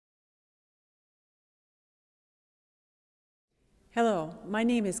Hello, my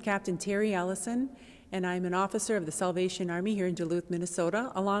name is Captain Terry Ellison, and I'm an officer of the Salvation Army here in Duluth, Minnesota,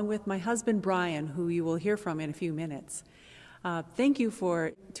 along with my husband Brian, who you will hear from in a few minutes. Thank you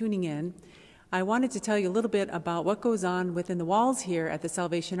for tuning in. I wanted to tell you a little bit about what goes on within the walls here at the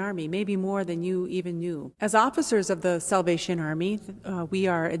Salvation Army, maybe more than you even knew. As officers of the Salvation Army, we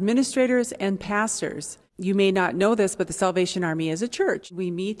are administrators and pastors. You may not know this, but the Salvation Army is a church. We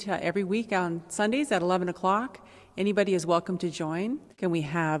meet every week on Sundays at 11 o'clock. Anybody is welcome to join. And we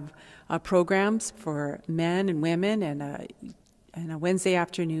have programs for men and women and a Wednesday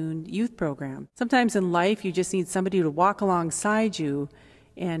afternoon youth program. Sometimes in life, you just need somebody to walk alongside you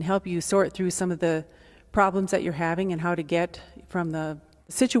and help you sort through some of the problems that you're having and how to get from the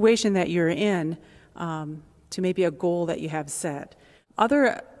situation that you're in to maybe a goal that you have set.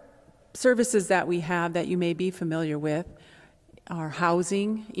 Other services that we have that you may be familiar with are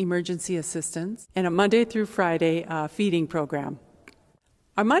housing, emergency assistance, and a Monday through Friday feeding program.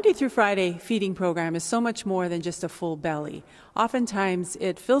 Our Monday through Friday feeding program is so much more than just a full belly. Oftentimes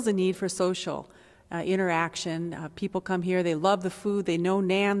it fills a need for social interaction. People come here, they love the food, they know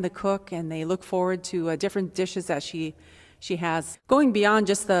Nan, the cook, and they look forward to different dishes that she has. Going beyond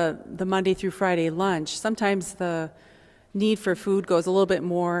just the Monday through Friday lunch, sometimes the need for food goes a little bit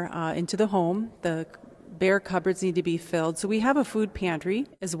more into the home. The bare cupboards need to be filled. So we have a food pantry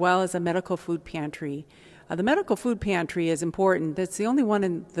as well as a medical food pantry. The medical food pantry is important. It's the only one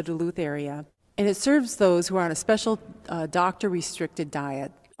in the Duluth area, and it serves those who are on a special doctor-restricted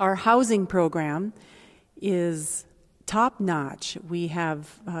diet. Our housing program is top-notch. We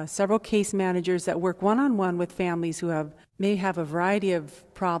have several case managers that work one-on-one with families who may have a variety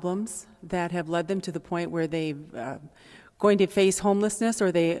of problems that have led them to the point where they're going to face homelessness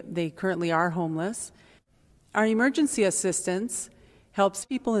or they currently are homeless. Our emergency assistance helps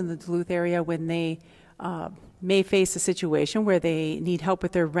people in the Duluth area when they may face a situation where they need help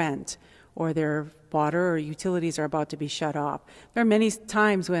with their rent or their water or utilities are about to be shut off. There are many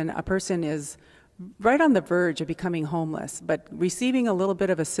times when a person is right on the verge of becoming homeless, but receiving a little bit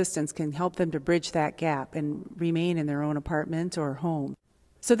of assistance can help them to bridge that gap and remain in their own apartment or home.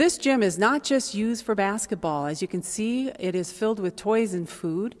 So this gym is not just used for basketball. As you can see, it is filled with toys and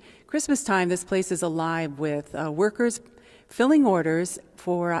food. Christmas time, this place is alive with workers filling orders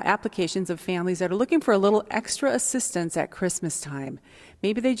for applications of families that are looking for a little extra assistance at Christmas time.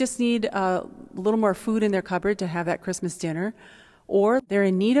 Maybe they just need a little more food in their cupboard to have that Christmas dinner, or they're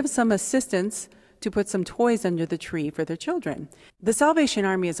in need of some assistance to put some toys under the tree for their children. The Salvation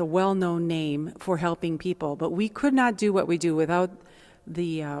Army is a well-known name for helping people, but we could not do what we do without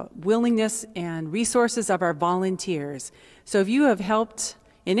the willingness and resources of our volunteers. So if you have helped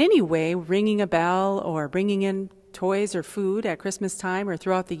in any way, ringing a bell or bringing in toys or food at Christmas time or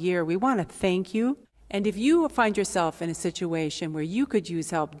throughout the year, we want to thank you. And if you find yourself in a situation where you could use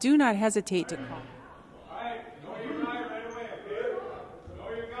help, do not hesitate to call. All right, know your guy right away, okay? Know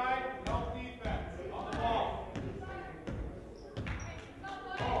your guy, help defense, on the ball.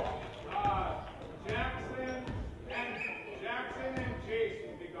 Jackson and Chase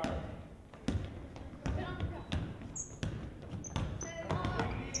will be guard.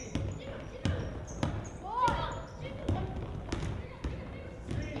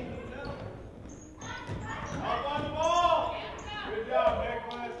 Up on the ball! Good job,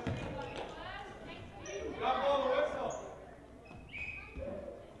 Nicholas.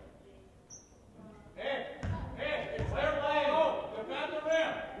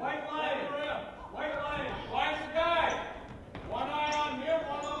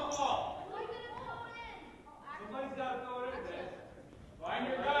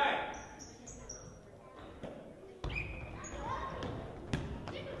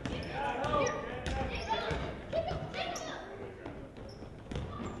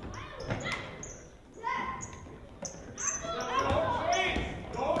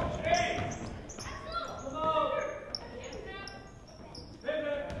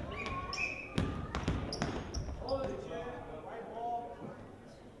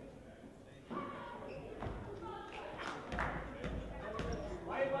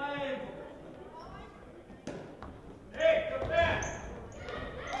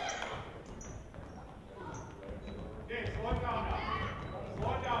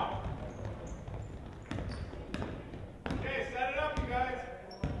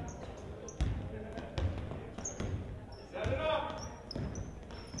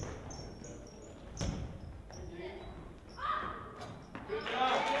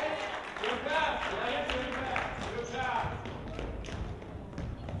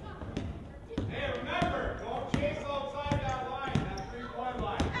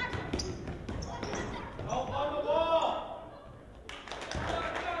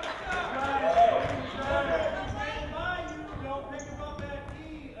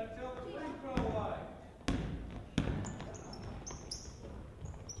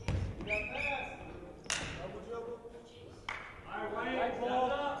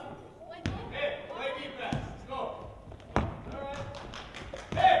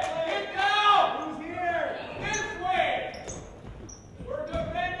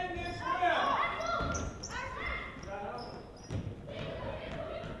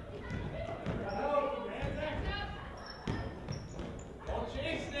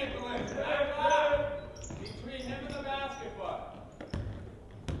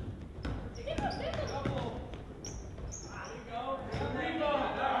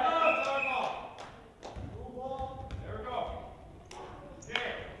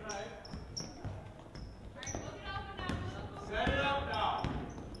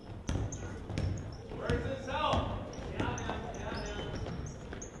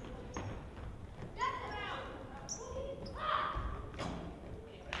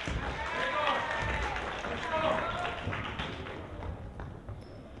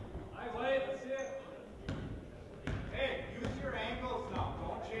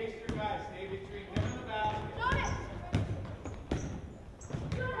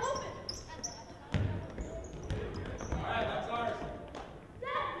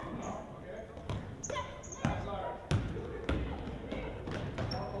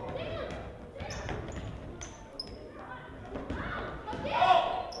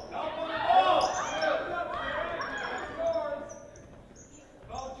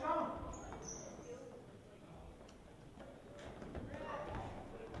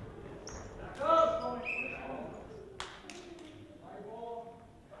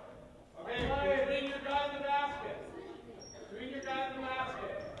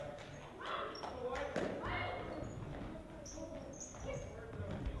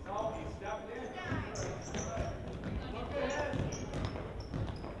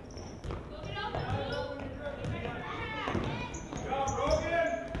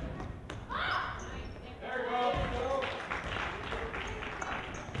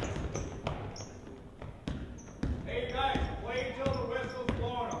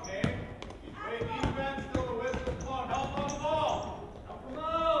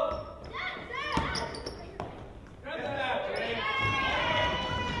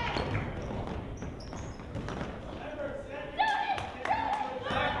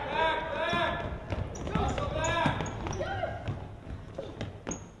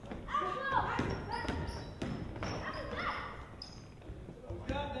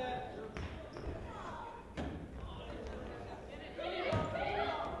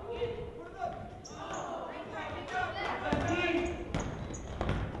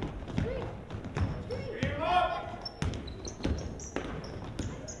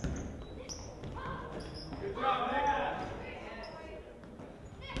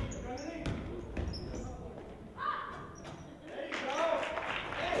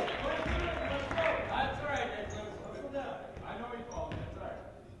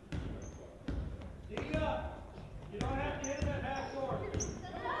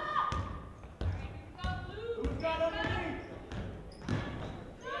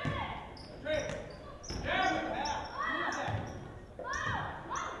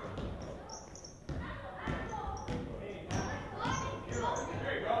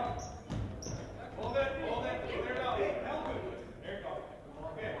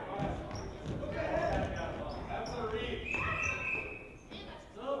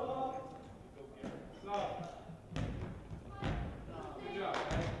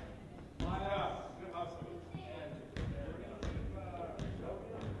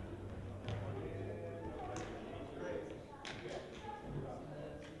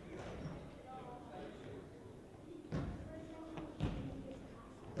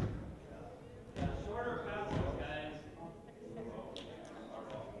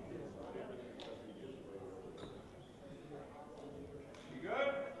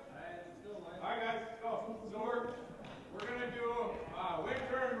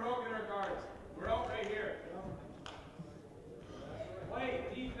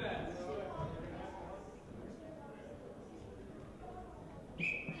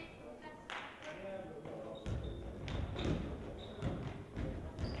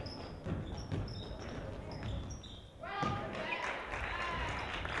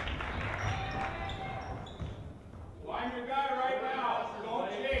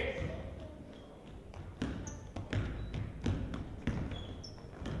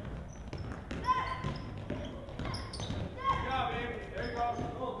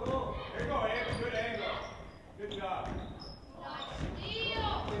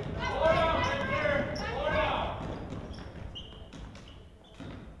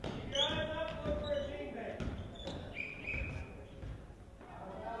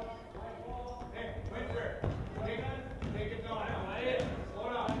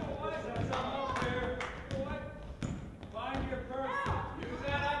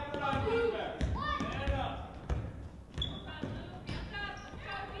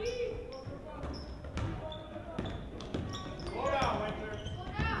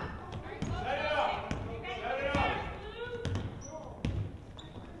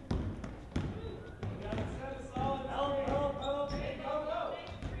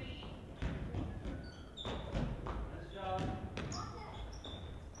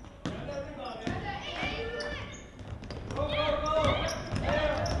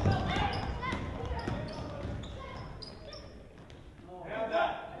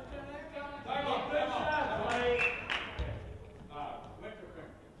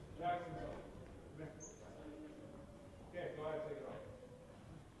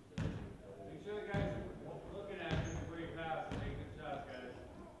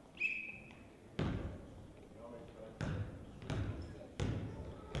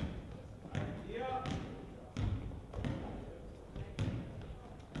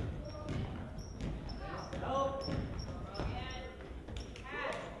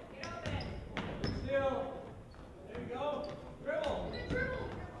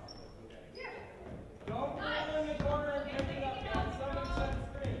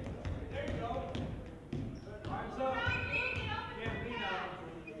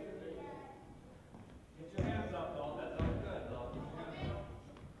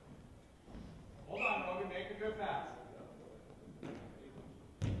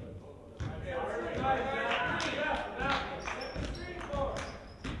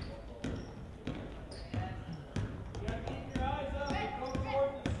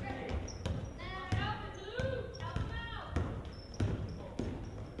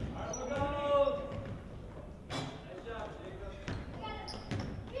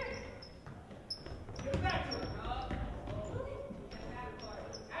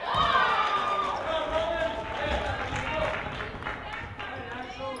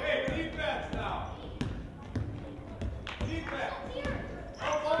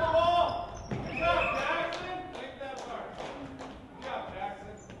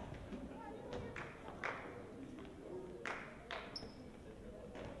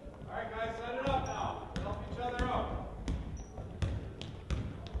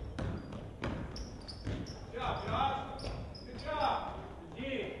 job, Josh. Good job.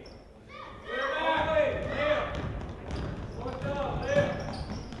 Clear back. Liam. Good job, Liam.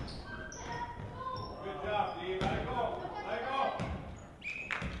 Good job, Steve. Let it go. Let it go.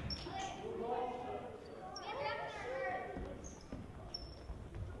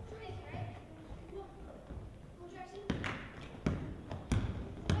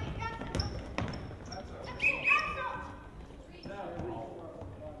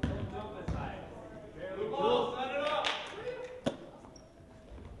 Blue ball, set it up.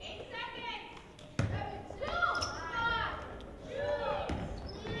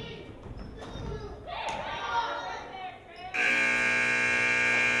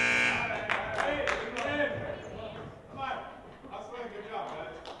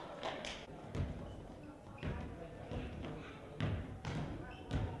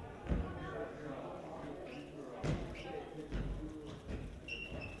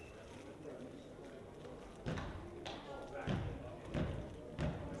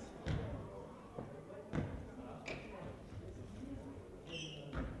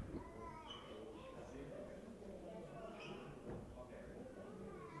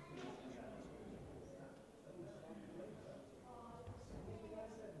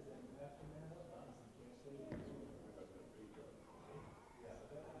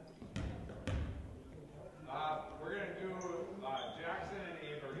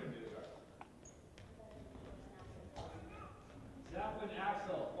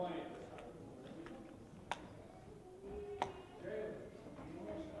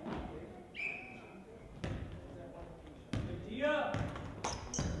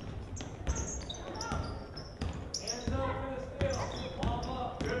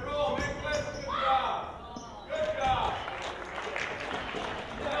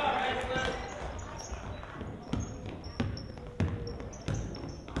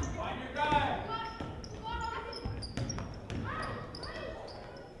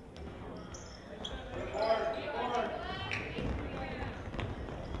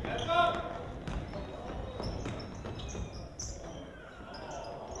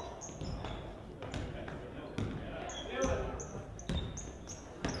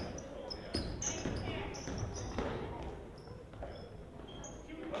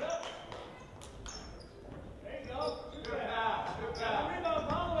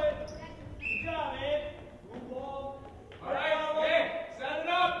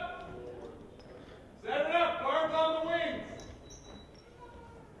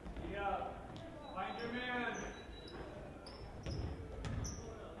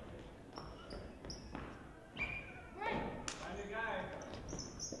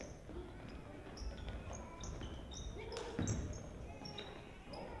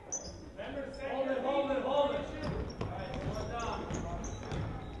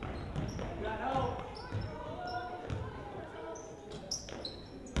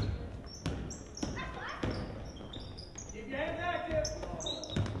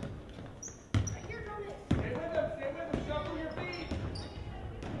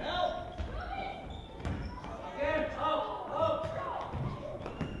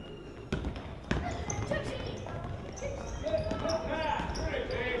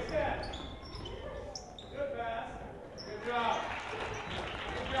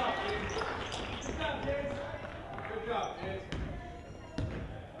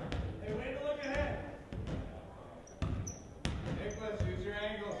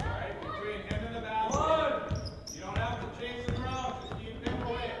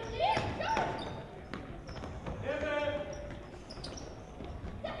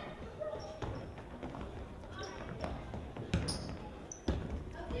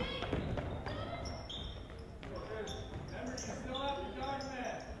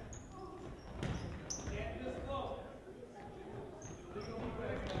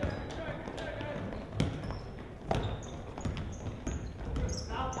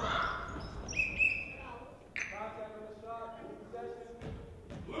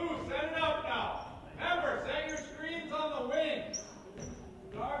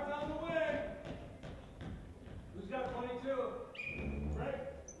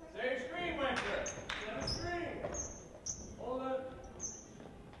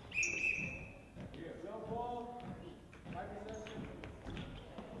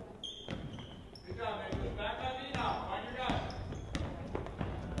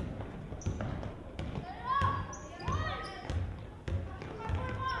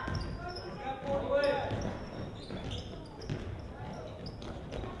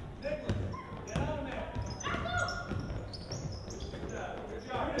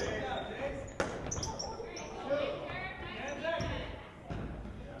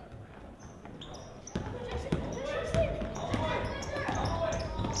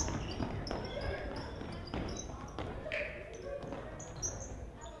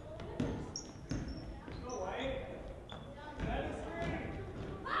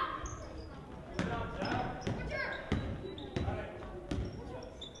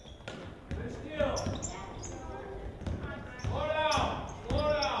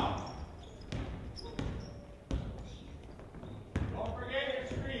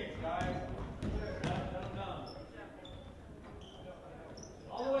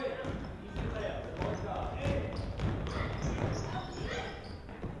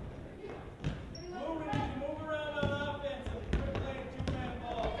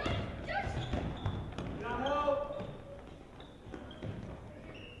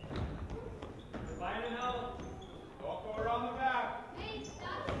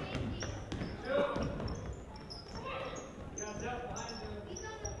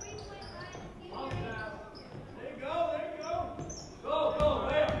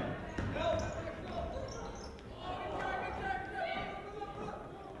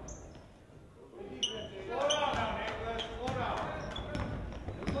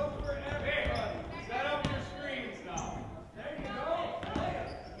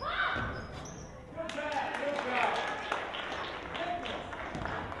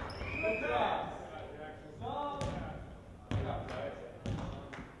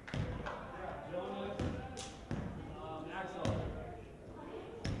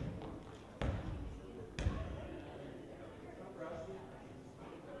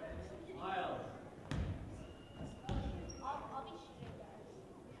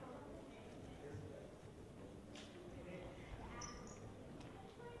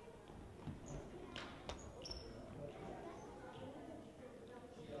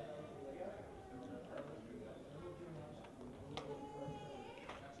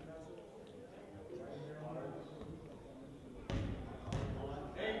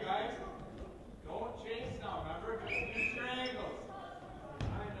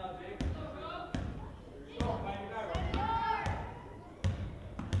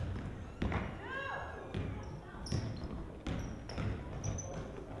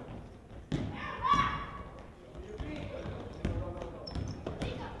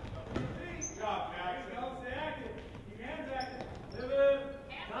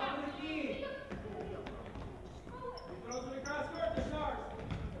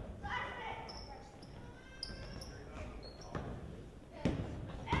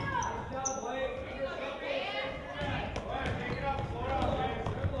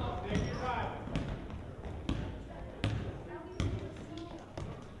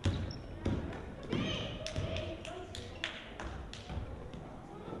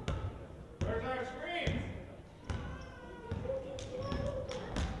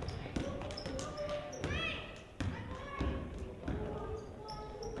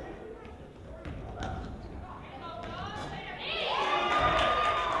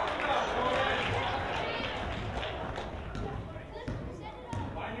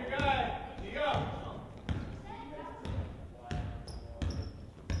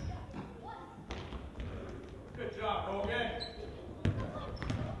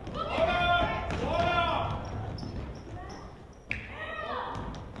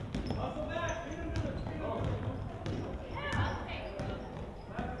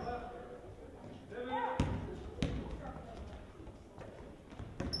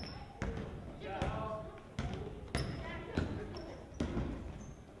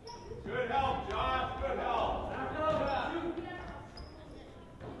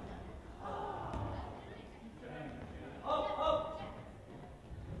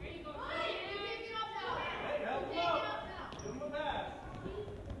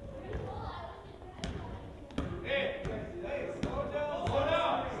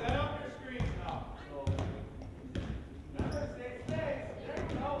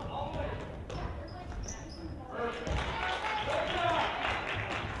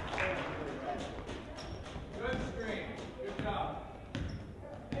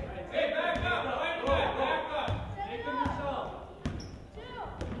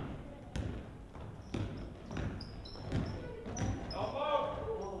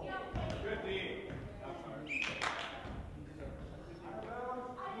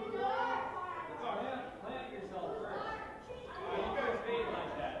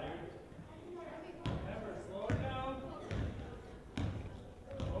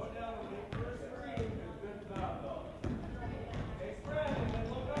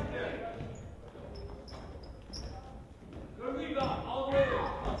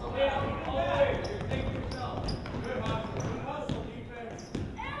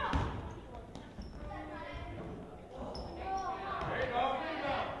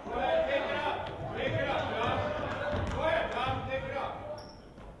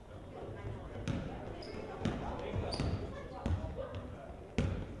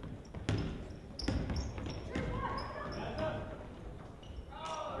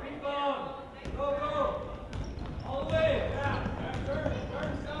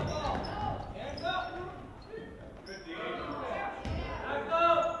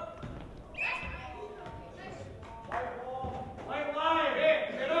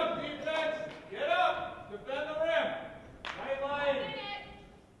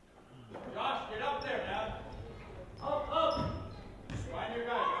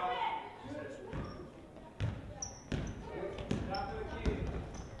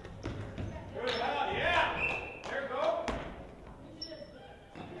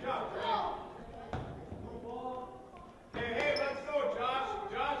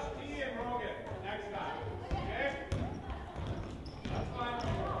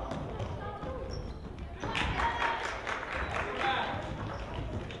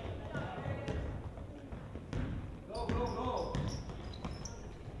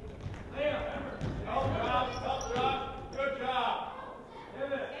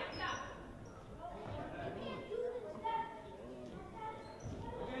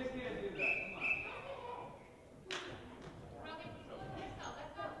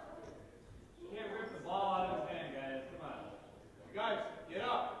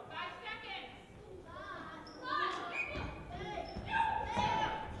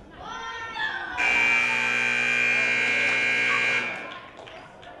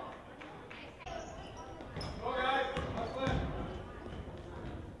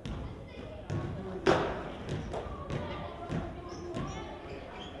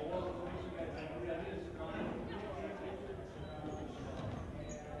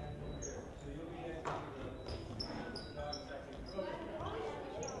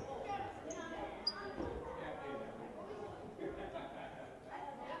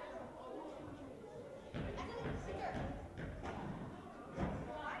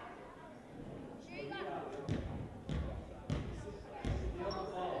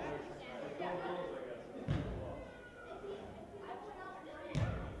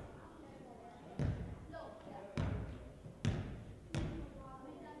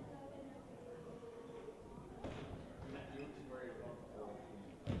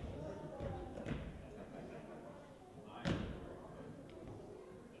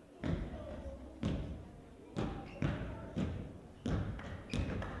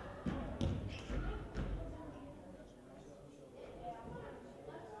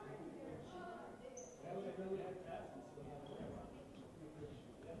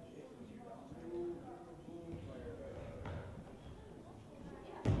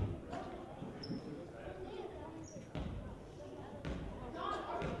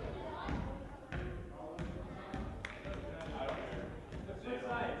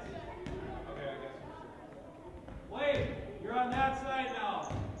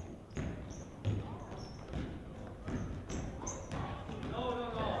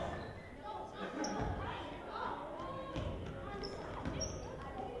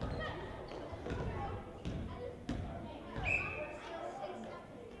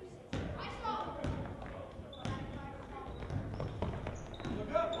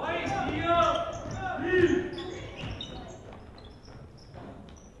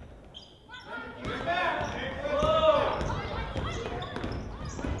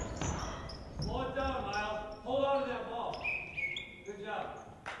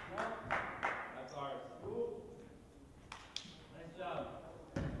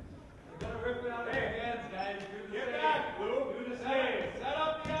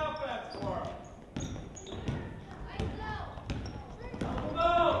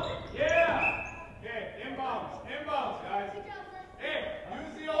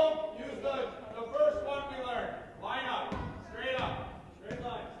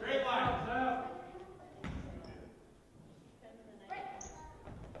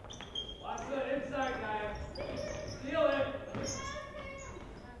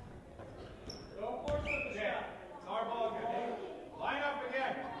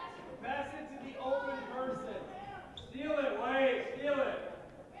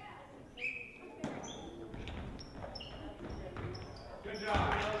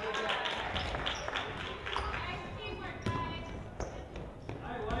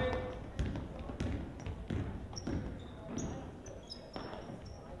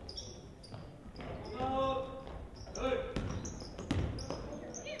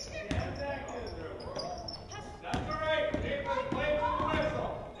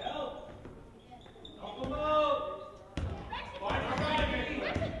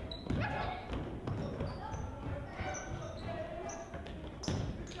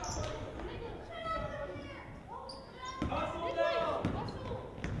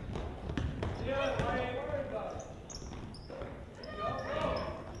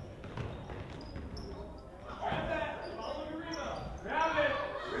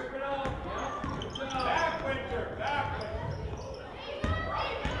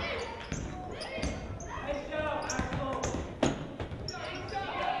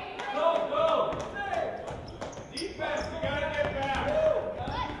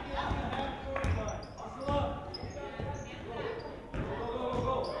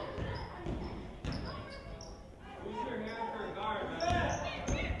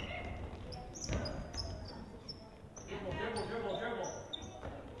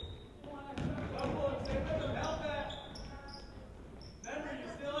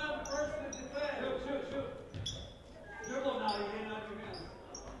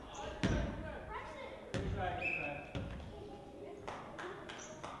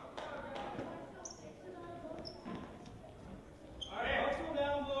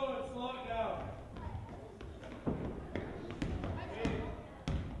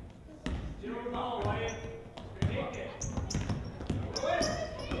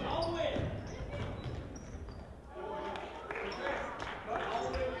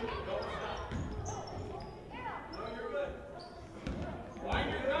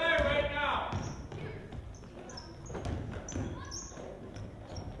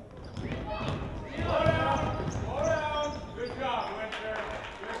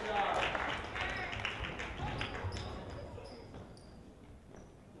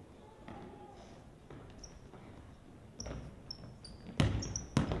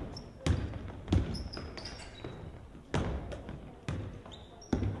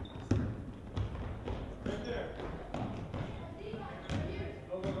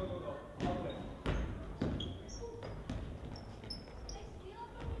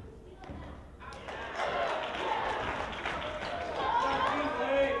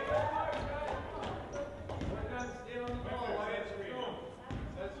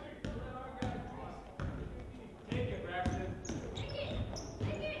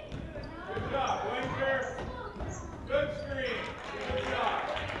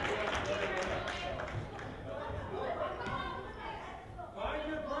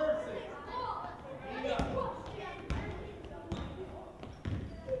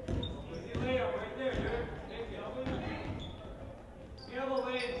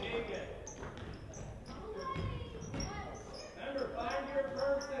 and take it. Remember, find your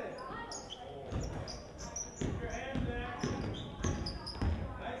person. Keep your hands back.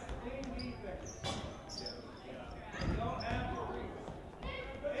 Nice clean defense. You don't have to reach.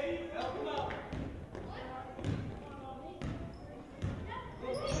 Hey, help him up.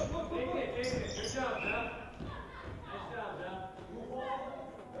 Take it. Good job, Jeff. Nice job, Jeff.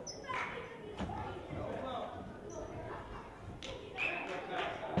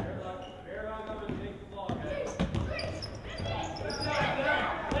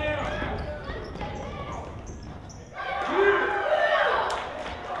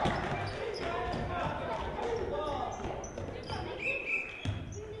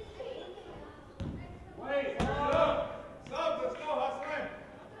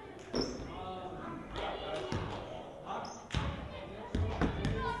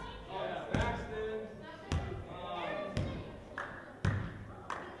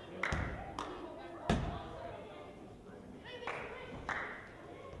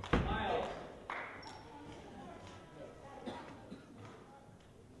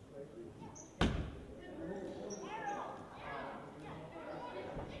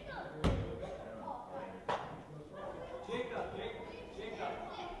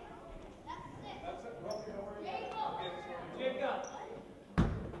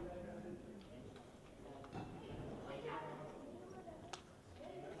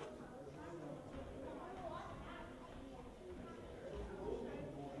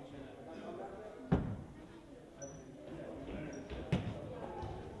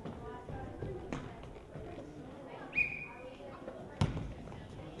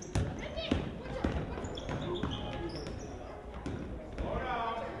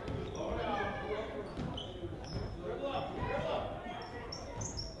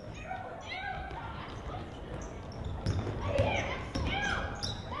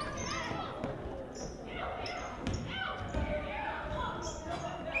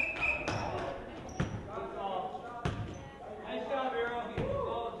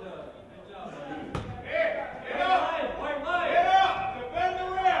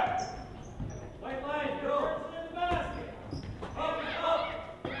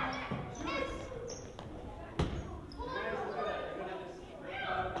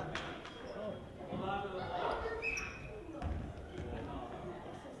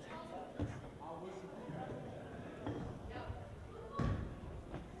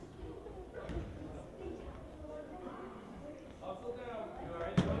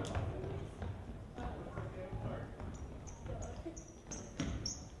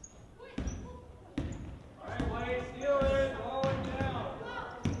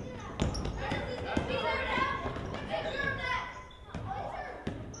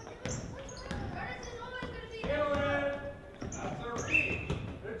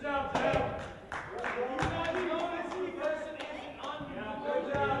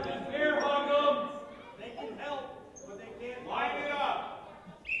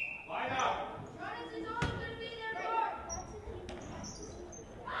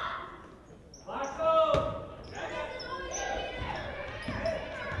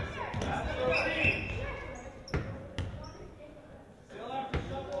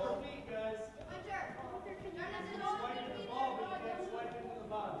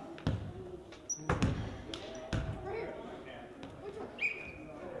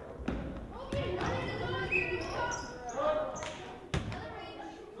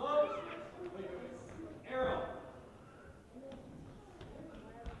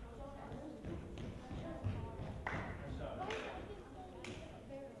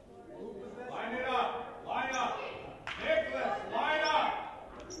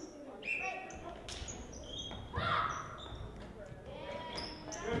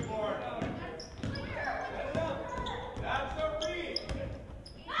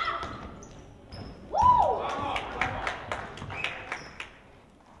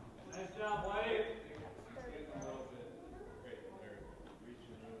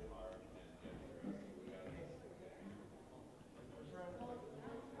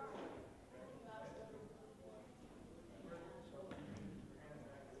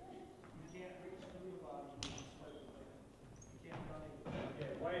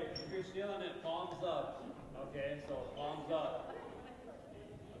 Stealing it, palms up. Okay, so palms up.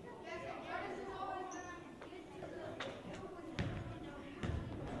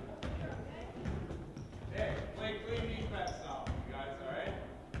 Hey, play clean defense now, you guys, alright?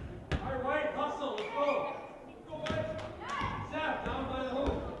 Alright, White, hustle, let's go. Go, White. Zap, down by the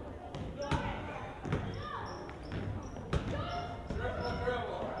hoop.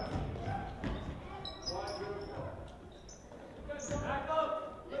 Dribble. Back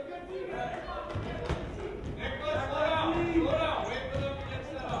up.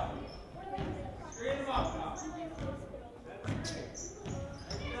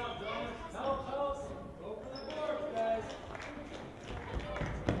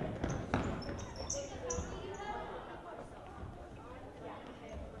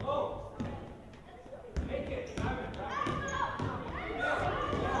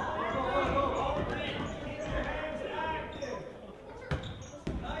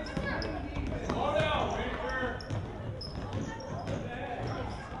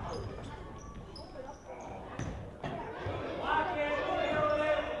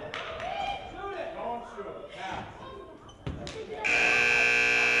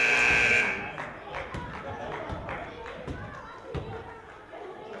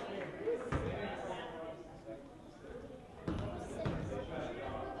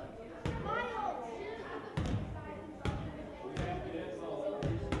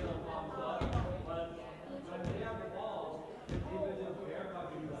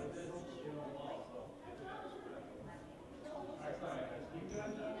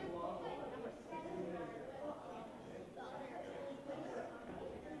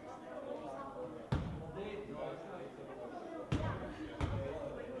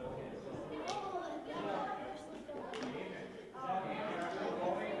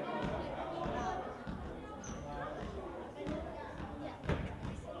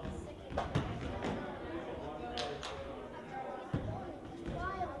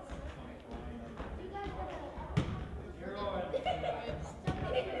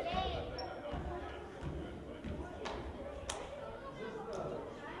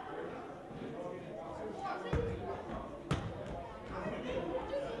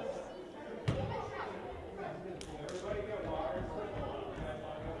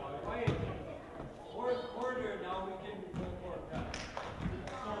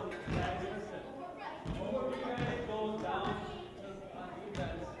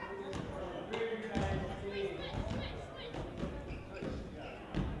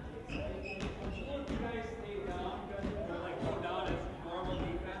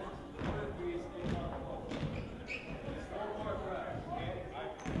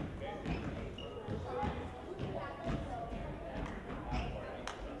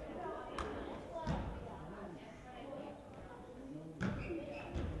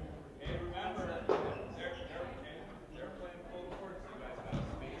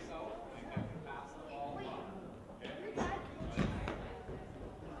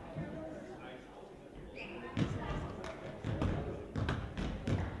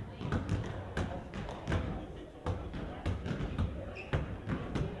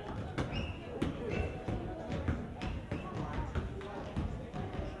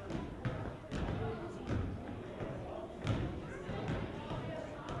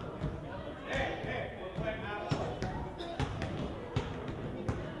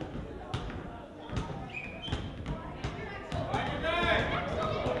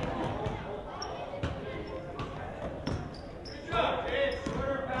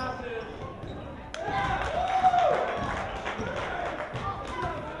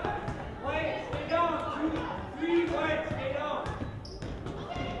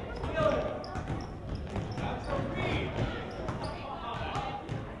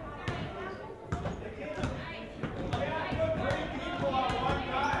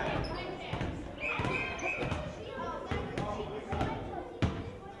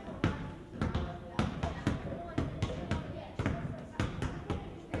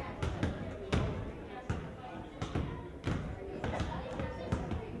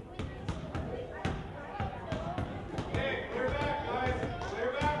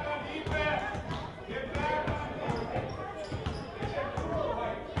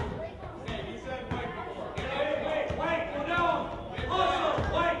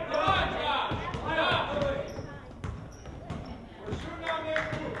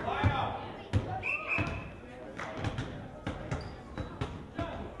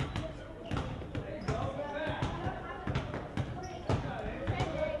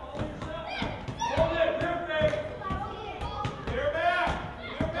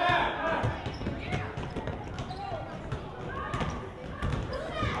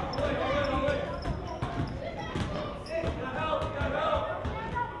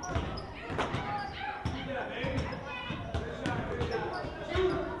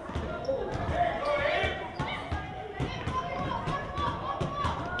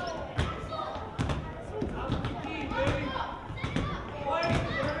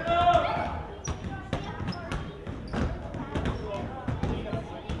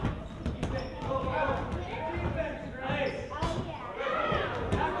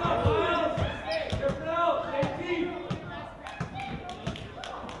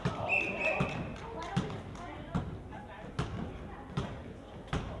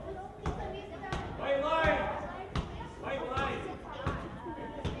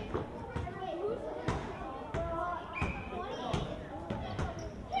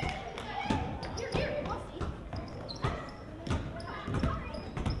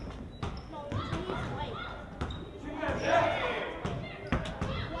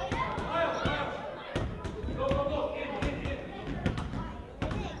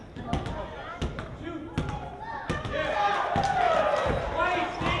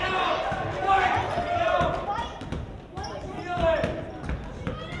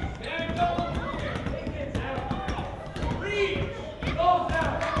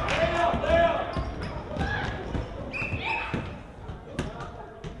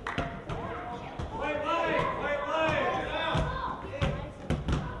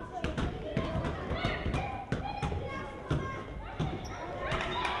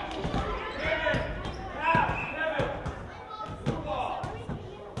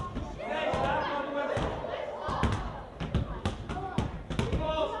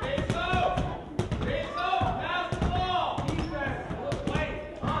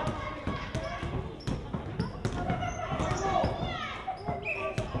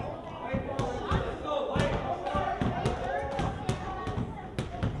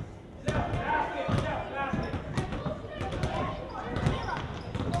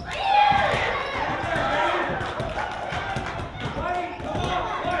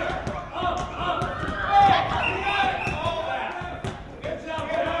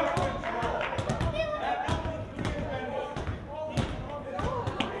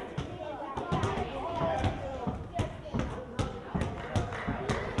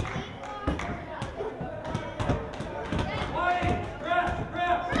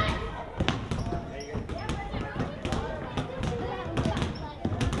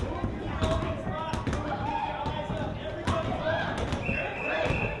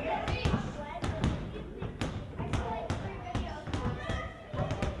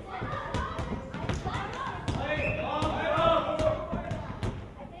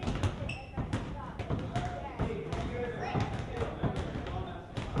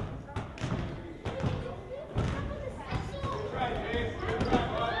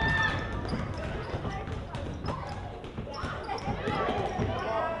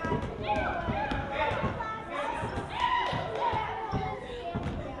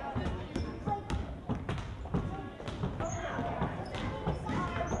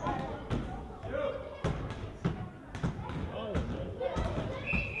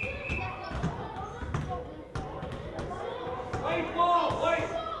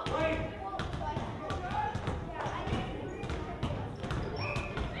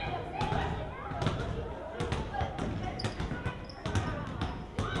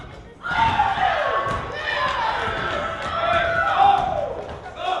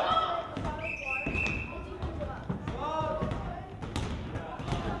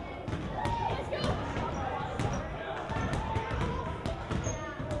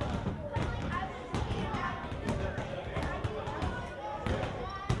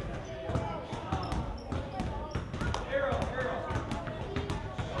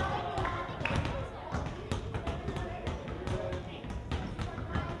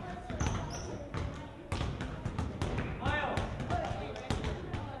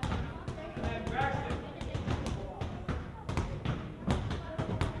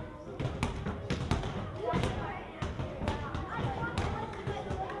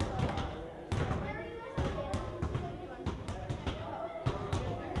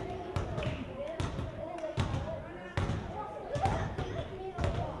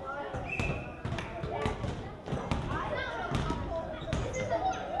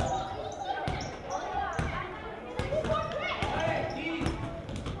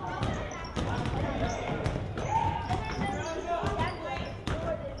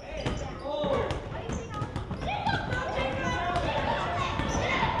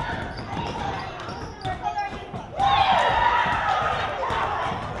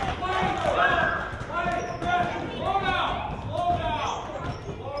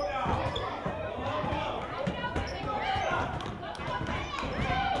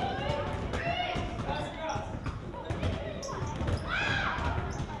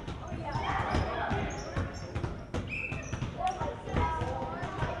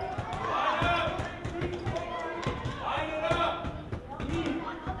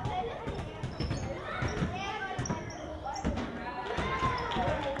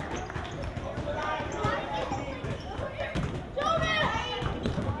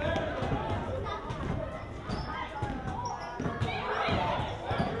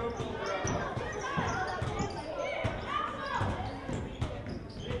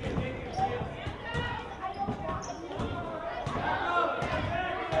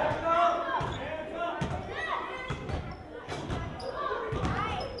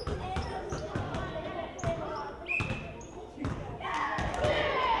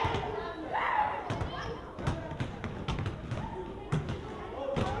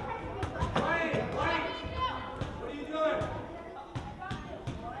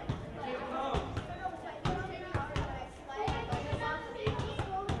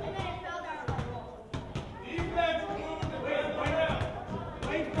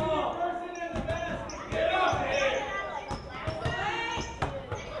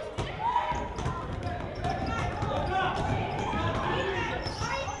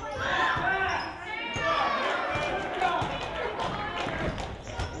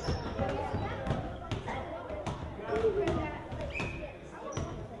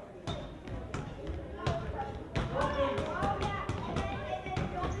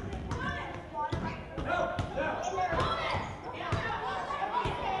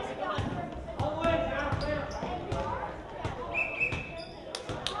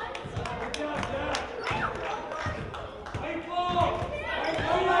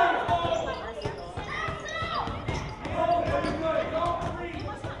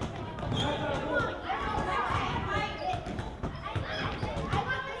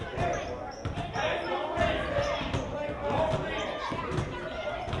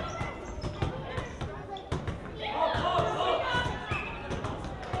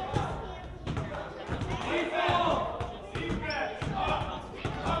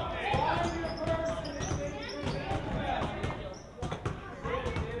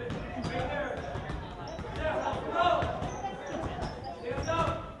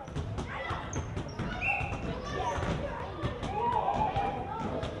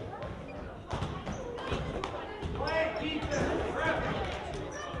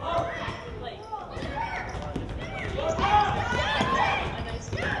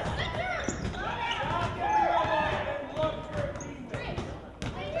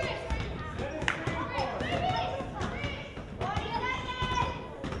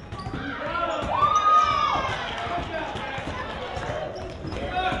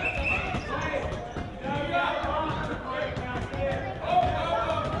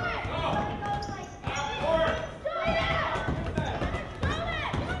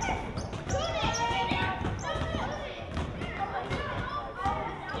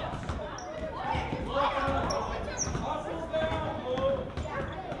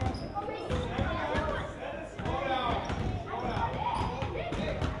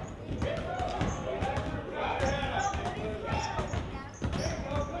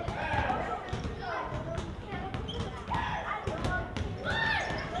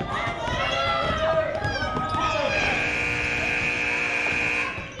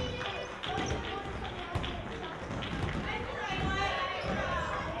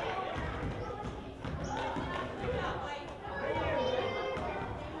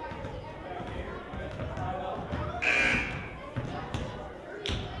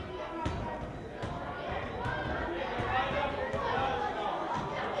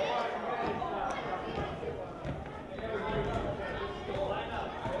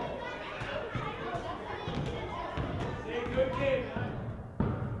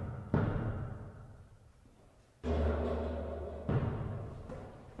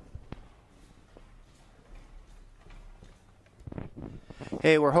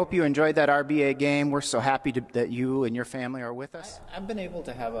 Hey, we hope you enjoyed that RBA game. We're so happy that you and your family are with us. I've been able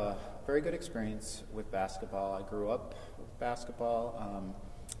to have a very good experience with basketball. I grew up with basketball.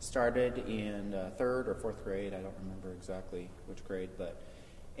 Started in 3rd or 4th grade. I don't remember exactly which grade,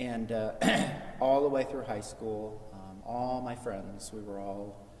 and all the way through high school. All my friends, we were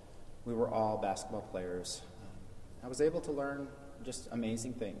all basketball players. I was able to learn just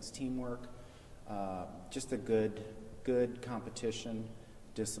amazing things: teamwork, just a good competition,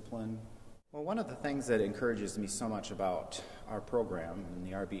 discipline. Well, one of the things that encourages me so much about our program and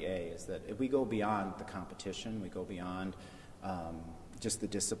the RBA is that if we go beyond the competition, we go beyond just the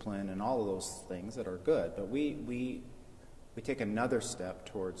discipline and all of those things that are good, but we take another step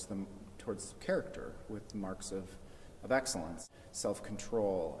towards character with the marks of excellence,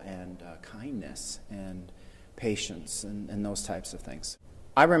 self-control, and kindness, and patience, and those types of things.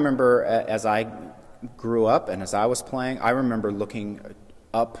 I remember as I grew up and as I was playing, I remember looking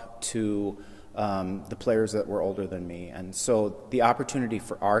up to the players that were older than me, and so the opportunity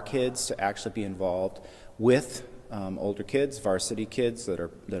for our kids to actually be involved with older kids, varsity kids that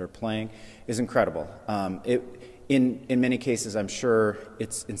are playing, is incredible. In many cases, I'm sure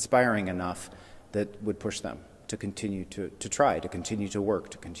it's inspiring enough that would push them to continue to try, to continue to work,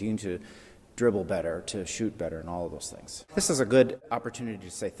 to continue to dribble better, to shoot better, and all of those things. This is a good opportunity to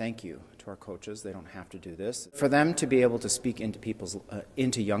say thank you to our coaches. They don't have to do this. For them to be able to speak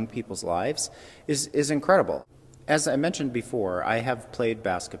into young people's lives is incredible. As I mentioned before, I have played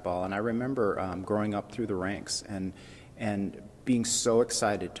basketball, and I remember growing up through the ranks and being so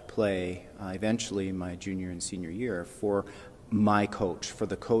excited to play eventually my junior and senior year for my coach, for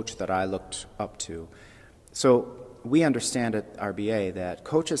the coach that I looked up to. So we understand at RBA that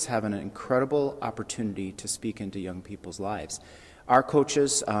coaches have an incredible opportunity to speak into young people's lives. Our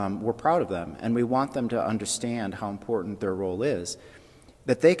coaches, we're proud of them, and we want them to understand how important their role is,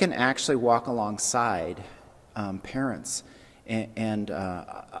 that they can actually walk alongside parents and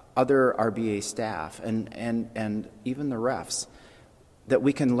other RBA staff and even the refs, that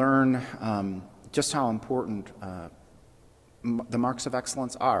we can learn just how important the marks of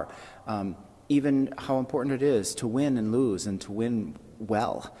excellence are. Even how important it is to win and lose, and to win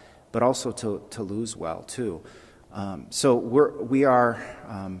well, but also to lose well too. So we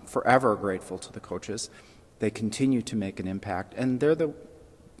are forever grateful to the coaches. They continue to make an impact, and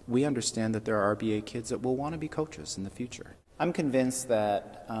we understand that there are RBA kids that will want to be coaches in the future. I'm convinced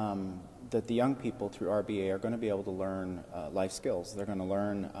that that the young people through RBA are going to be able to learn life skills. They're going to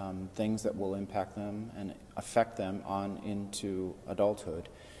learn things that will impact them and affect them on into adulthood.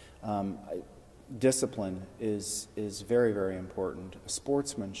 Discipline is very, very important.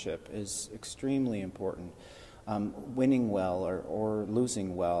 Sportsmanship is extremely important. Winning well or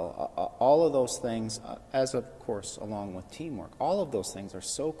losing well, all of those things, as of course along with teamwork, all of those things are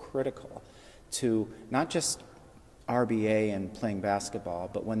so critical to not just RBA and playing basketball,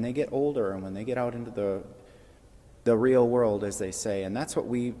 but when they get older and when they get out into the real world, as they say. And that's what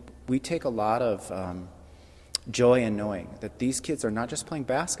we take a lot of joy in knowing, that these kids are not just playing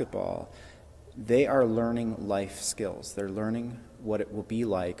basketball, they are learning life skills. They're learning what it will be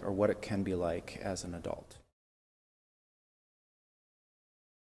like, or what it can be like as an adult.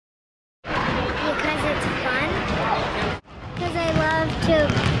 Because it's fun. Because I love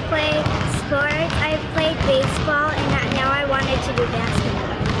to play sports. I played baseball, and now I wanted to do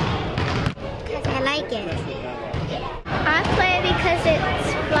basketball. Because I like it. I play because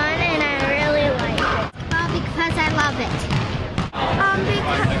it's fun and I really like it. Because I love it.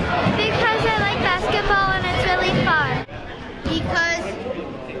 Because I like basketball and it's really fun. Because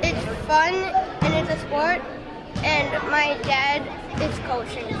it's fun and it's a sport, and my dad is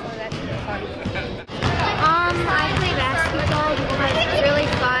coaching, so that's really fun. I play basketball because it's really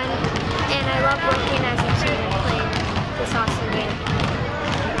fun, and I love working as a team and playing this awesome game.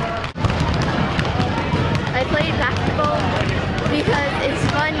 I played basketball because it's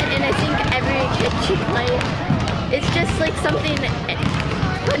fun, and I think every kid should play it. It's just like something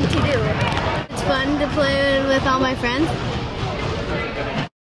fun to do. It's fun to play with all my friends.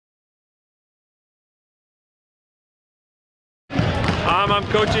 I'm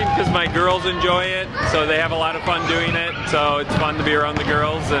coaching because my girls enjoy it, so they have a lot of fun doing it. So it's fun to be around the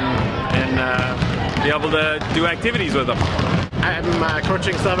girls and be able to do activities with them. I'm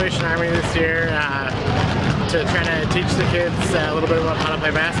coaching Salvation Army this year to try to teach the kids a little bit about how to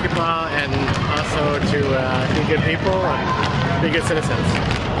play basketball, and also to be good people and be good citizens.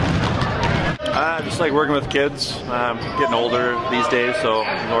 Just like working with kids, getting older these days, so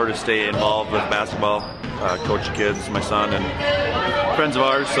in order to stay involved with basketball, coach kids, my son and friends of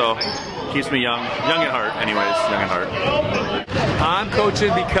ours, so keeps me young at heart anyways, young at heart. I'm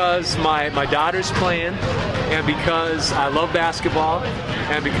coaching because my daughter's playing, and because I love basketball,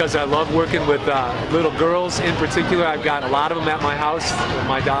 and because I love working with little girls in particular. I've got a lot of them at my house,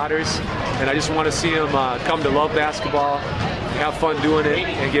 my daughters, and I just want to see them come to love basketball, have fun doing it,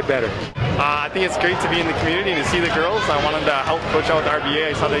 and get better. I think it's great to be in the community and to see the girls. I wanted to help coach out with RBA.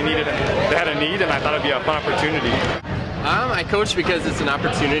 I saw they had a need, and I thought it'd be a fun opportunity. I coach because it's an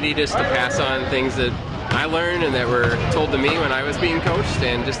opportunity just to pass on things that I learned and that were told to me when I was being coached,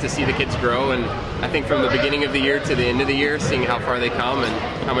 and just to see the kids grow. And I think from the beginning of the year to the end of the year, seeing how far they come and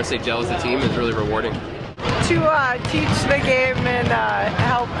how much they gel as a team is really rewarding. To teach the game and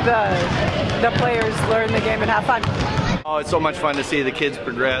help the players learn the game and have fun. Oh, it's so much fun to see the kids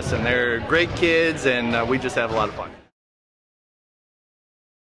progress, and they're great kids, and we just have a lot of fun.